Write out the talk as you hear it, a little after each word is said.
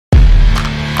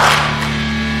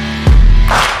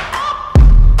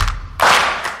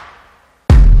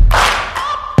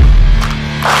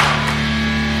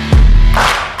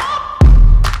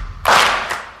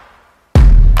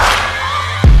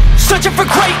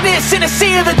greatness in a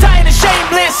sea of the dying and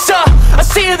shameless, a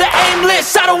sea of the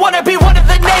aimless. I don't wanna be one of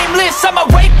the nameless. I'ma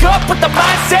wake up with the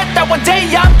mindset that one day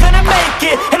I'm gonna make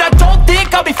it. And I don't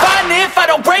think I'll be fine if I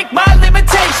don't break my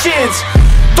limitations.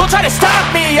 Don't try to stop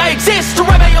me, I exist to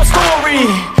write my own story.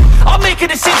 I'll make a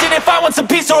decision if I want some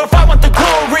peace or if I want the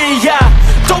glory. Yeah,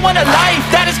 don't want a life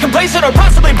that is complacent or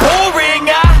possibly boring.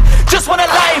 I just want a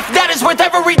life that is worth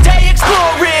every day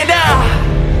exploring.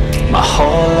 My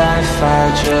whole life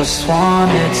I just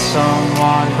wanted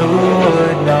someone who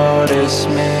would notice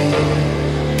me.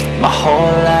 My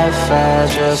whole life I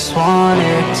just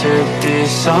wanted to be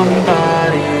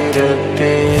somebody to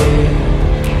be.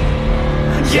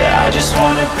 Yeah, I just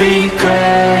wanna be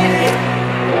great.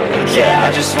 Yeah,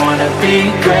 I just wanna be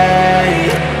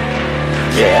great.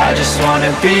 Yeah, I just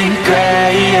wanna be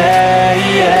great. Yeah,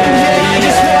 yeah, yeah, I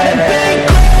just wanna be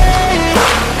great.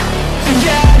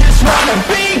 Yeah, I just wanna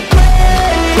be great.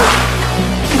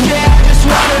 Yeah, I just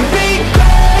wanna be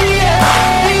great. Yeah,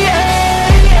 yeah,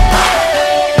 yeah,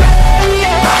 yeah,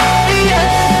 yeah,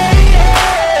 yeah.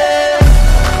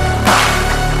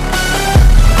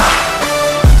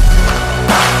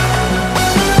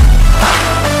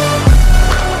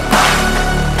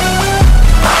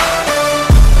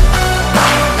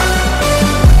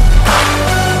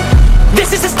 This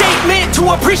is a statement to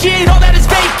appreciate all that is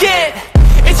vacant.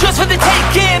 It's just for the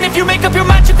taking. If you make up your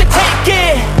mind, you can take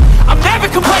it. I'm never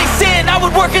complacent. I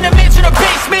would work in a mansion or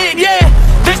basement. Yeah,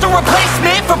 there's no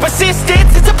replacement for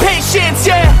persistence. It's a patience.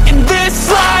 Yeah, in this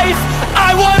life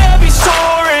I wanna be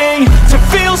soaring, to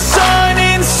feel sun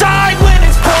inside when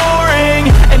it's pouring.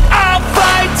 And I'll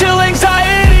fight till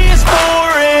anxiety is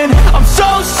foreign. I'm so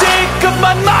sick of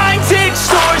my mind's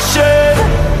extortion.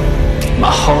 My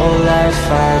whole life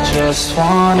I just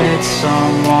wanted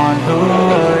someone who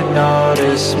would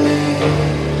notice me.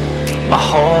 My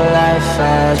whole life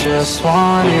I just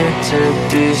wanted to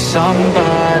be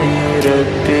somebody to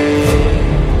be.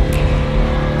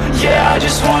 Yeah, I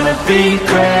just wanna be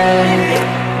great.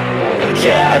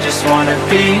 Yeah, I just wanna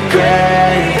be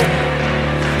great.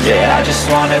 Yeah, I just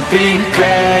wanna be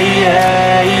great.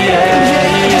 Yeah, yeah, yeah.